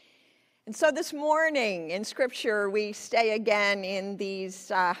And so this morning in Scripture, we stay again in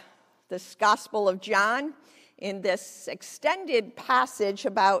this Gospel of John, in this extended passage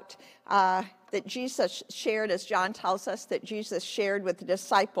about that Jesus shared, as John tells us, that Jesus shared with the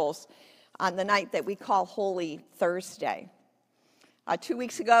disciples on the night that we call Holy Thursday. 2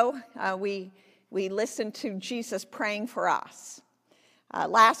 weeks ago, we listened to Jesus praying for us.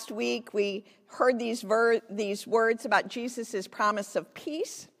 Last week, we heard these words about Jesus' promise of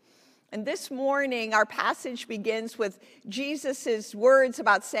peace. And this morning, our passage begins with Jesus' words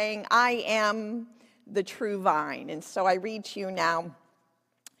about saying, I am the true vine. And so I read to you now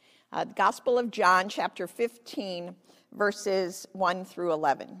the Gospel of John, chapter 15, verses 1 through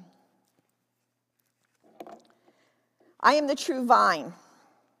 11. I am the true vine,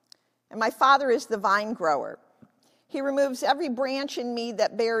 and my Father is the vine grower. He removes every branch in me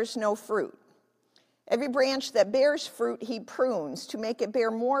that bears no fruit. Every branch that bears fruit, he prunes to make it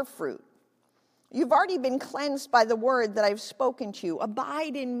bear more fruit. You've already been cleansed by the word that I've spoken to you.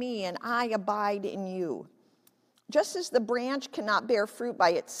 Abide in me, and I abide in you. Just as the branch cannot bear fruit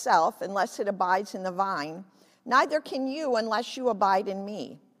by itself unless it abides in the vine, neither can you unless you abide in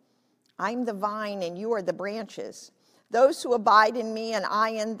me. I'm the vine, and you are the branches. Those who abide in me and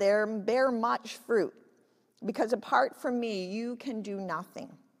I in them bear much fruit, because apart from me, you can do nothing.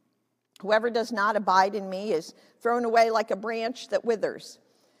 Whoever does not abide in me is thrown away like a branch that withers.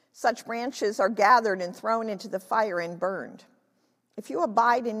 Such branches are gathered and thrown into the fire and burned. If you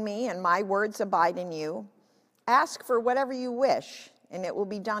abide in me and my words abide in you, ask for whatever you wish, and it will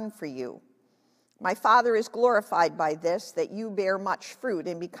be done for you. My Father is glorified by this, that you bear much fruit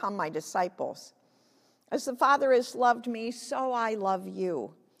and become my disciples. As the Father has loved me, so I love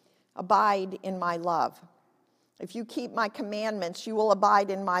you. Abide in my love. If you keep my commandments, you will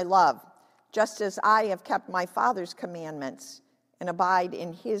abide in my love, just as I have kept my Father's commandments and abide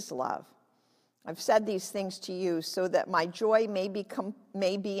in his love. I've said these things to you so that my joy may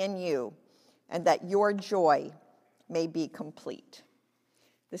be in you, and that your joy may be complete.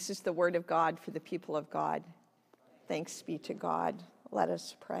 This is the word of God for the people of God. Thanks be to God. Let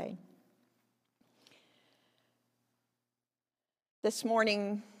us pray. This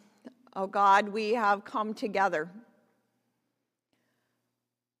morning, oh God, we have come together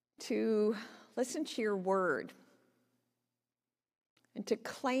to listen to your word and to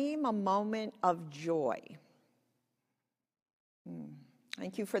claim a moment of joy.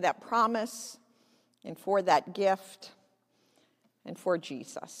 Thank you for that promise and for that gift and for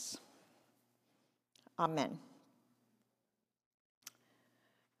Jesus. Amen.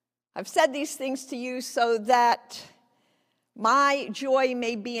 I've said these things to you so that my joy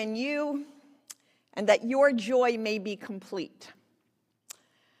may be in you and that your joy may be complete.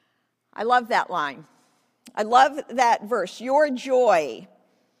 I love that line. I love that verse. Your joy,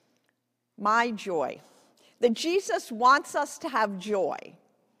 my joy. That Jesus wants us to have joy.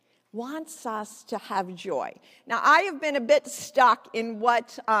 Wants us to have joy. Now, I have been a bit stuck in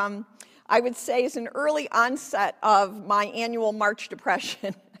what I would say is an early onset of my annual March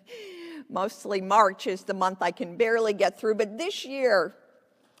depression. Mostly March is the month I can barely get through. But this year,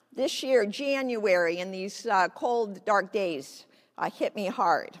 January, and these cold, dark days hit me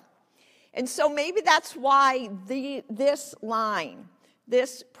hard. And so maybe that's why this line,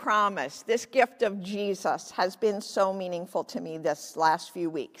 this promise, this gift of Jesus has been so meaningful to me this last few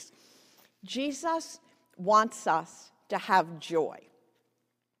weeks. Jesus wants us to have joy.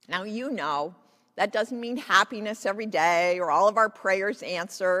 Now, you know, that doesn't mean happiness every day or all of our prayers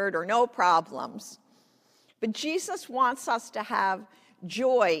answered or no problems. But Jesus wants us to have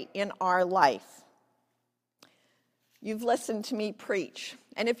joy in our life. You've listened to me preach.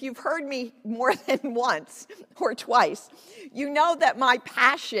 And if you've heard me more than once or twice, you know that my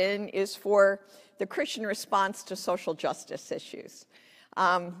passion is for the Christian response to social justice issues.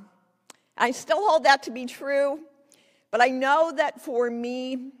 I still hold that to be true, but I know that for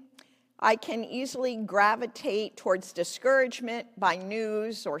me, I can easily gravitate towards discouragement by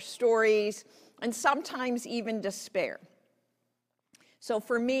news or stories, and sometimes even despair. So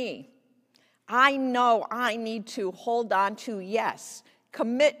for me, I know I need to hold on to, yes,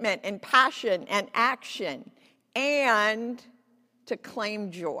 commitment and passion and action, and to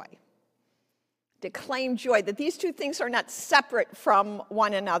claim joy. To claim joy, that these two things are not separate from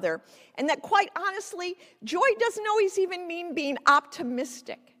one another, and that quite honestly, joy doesn't always even mean being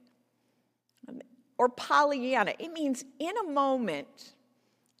optimistic or Pollyanna. It means in a moment,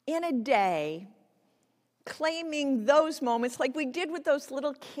 in a day, claiming those moments like we did with those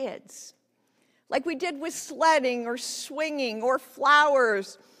little kids, like we did with sledding or swinging or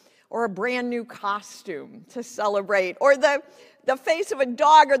flowers or a brand new costume to celebrate, or the the face of a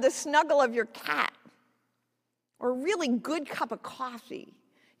dog or the snuggle of your cat or a really good cup of coffee.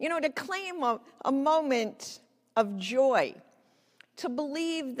 To claim a moment of joy, to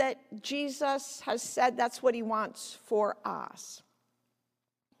believe that Jesus has said that's what he wants for us.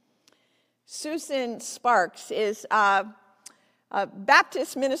 Susan Sparks is a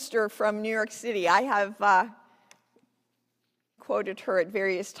Baptist minister from New York City. I have quoted her at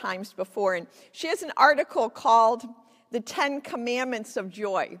various times before, and she has an article called The 10 Commandments of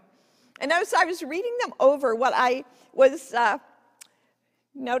Joy. And as I was reading them over, what I was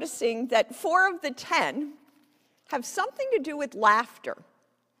noticing that 4 of the 10 have something to do with laughter.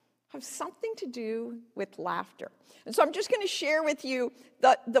 And so I'm just going to share with you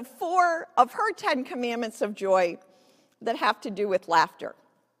the 4 of her 10 commandments of joy that have to do with laughter.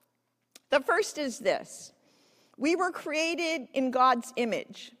 The first is this: we were created in God's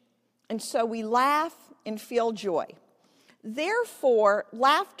image, and so we laugh and feel joy. Therefore,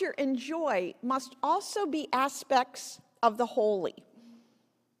 laughter and joy must also be aspects of the holy.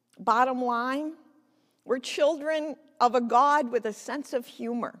 Bottom line, we're children of a God with a sense of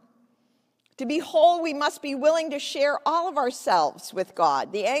humor. To be whole, we must be willing to share all of ourselves with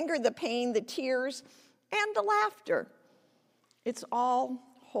God, the anger, the pain, the tears, and the laughter. It's all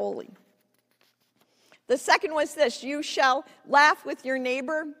holy. The second was this: you shall laugh with your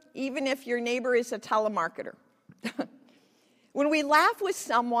neighbor, even if your neighbor is a telemarketer. When we laugh with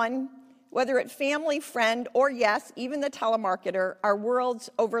someone, whether it's family, friend, or yes, even the telemarketer, our worlds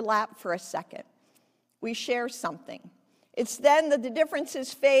overlap for a second. We share something. It's then that the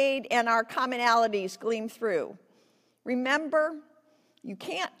differences fade and our commonalities gleam through. Remember, you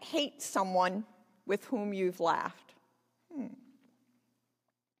can't hate someone with whom you've laughed.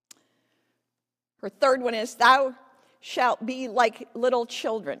 Her third one is, thou shalt be like little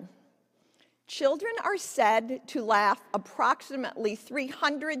children. Children are said to laugh approximately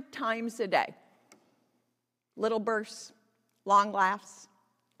 300 times a day. Little bursts, long laughs,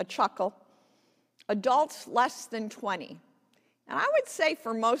 a chuckle. Adults, less than 20. And I would say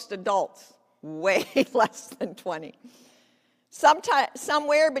for most adults, way less than 20.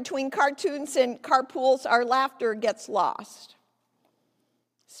 Somewhere between cartoons and carpools, our laughter gets lost.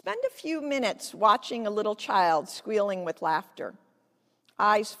 Spend a few minutes watching a little child squealing with laughter,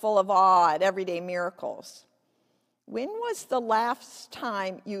 eyes full of awe at everyday miracles. When was the last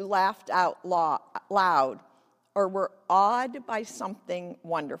time you laughed out loud or were awed by something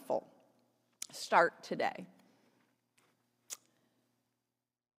wonderful? Start today.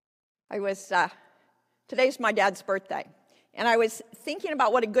 Today's my dad's birthday, and I was thinking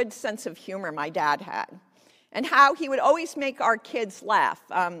about what a good sense of humor my dad had and how he would always make our kids laugh.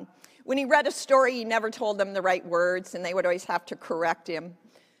 When he read a story, he never told them the right words, and they would always have to correct him.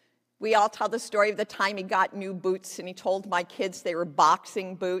 We all tell the story of the time he got new boots, and he told my kids they were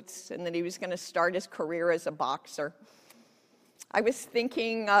boxing boots and that he was going to start his career as a boxer. I was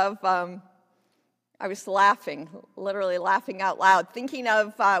thinking of, I was laughing, literally laughing out loud, thinking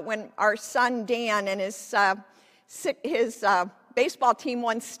of when our son Dan and his baseball team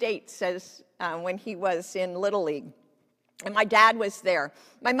won states when he was in Little League. And my dad was there.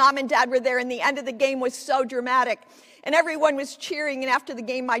 My mom and dad were there, and the end of the game was so dramatic. And everyone was cheering, and after the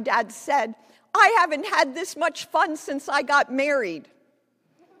game, my dad said, "I haven't had this much fun since I got married."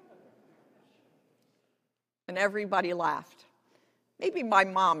 And everybody laughed. Maybe my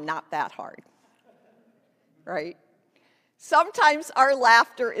mom, not that hard, right? Sometimes our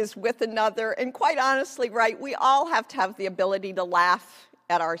laughter is with another, and quite honestly, right, we all have to have the ability to laugh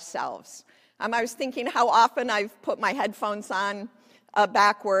at ourselves. I was thinking how often I've put my headphones on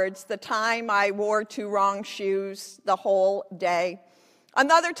backwards, the time I wore 2 wrong shoes the whole day.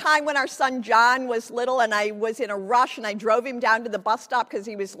 Another time when our son John was little and I was in a rush and I drove him down to the bus stop because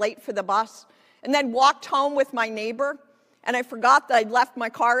he was late for the bus, and then walked home with my neighbor, and I forgot that I'd left my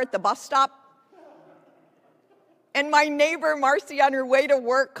car at the bus stop. And my neighbor, Marcy, on her way to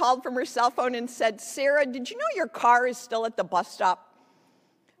work, called from her cell phone and said, "Sarah, did you know your car is still at the bus stop?"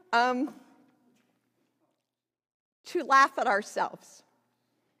 To laugh at ourselves.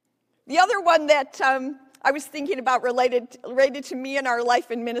 The other one that I was thinking about related to me and our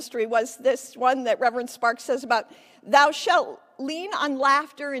life in ministry was this one that Reverend Sparks says about, "Thou shalt lean on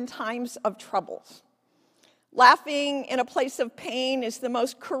laughter in times of troubles." Laughing in a place of pain is the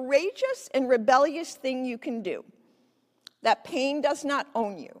most courageous and rebellious thing you can do. That pain does not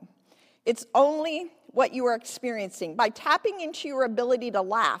own you. It's only what you are experiencing. By tapping into your ability to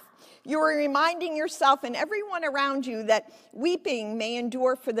laugh, you are reminding yourself and everyone around you that weeping may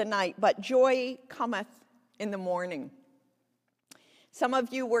endure for the night, but joy cometh in the morning. Some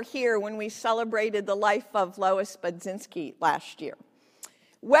of you were here when we celebrated the life of Lois Budzinski last year.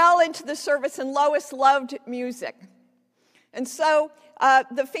 Well into the service, and Lois loved music. And so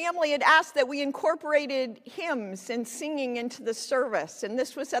the family had asked that we incorporated hymns and singing into the service. And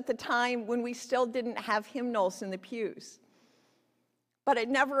this was at the time when we still didn't have hymnals in the pews. But it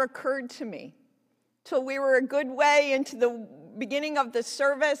never occurred to me till we were a good way into the beginning of the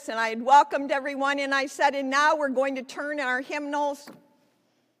service, and I had welcomed everyone, and I said, and now we're going to turn in our hymnals.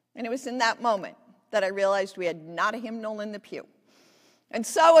 And it was in that moment that I realized we had not a hymnal in the pew. And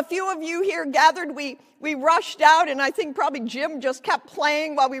so a few of you here gathered, we rushed out, and I think probably Jim just kept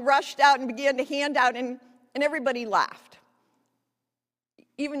playing while we rushed out and began to hand out, and everybody laughed,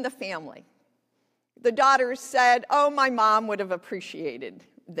 even the family. The daughters said, oh, my mom would have appreciated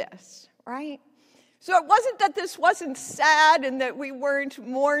this, right? So it wasn't that this wasn't sad and that we weren't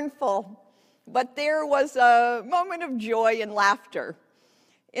mournful, but there was a moment of joy and laughter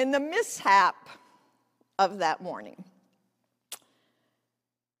in the mishap of that morning.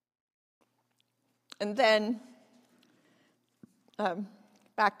 And then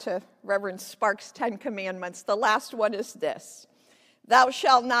back to Reverend Sparks' 10 Commandments. The last one is this: thou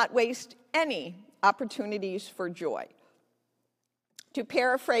shalt not waste any opportunities for joy. To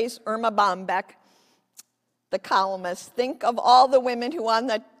paraphrase Irma Bombeck, the columnist, think of all the women who on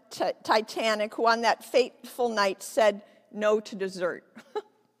the Titanic, who on that fateful night said no to dessert.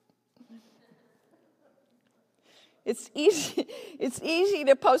 It's easy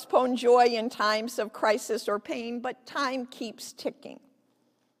to postpone joy in times of crisis or pain, but time keeps ticking.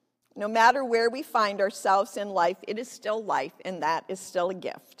 No matter where we find ourselves in life, it is still life, and that is still a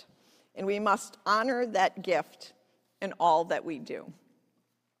gift. And we must honor that gift in all that we do.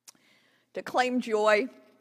 To claim joy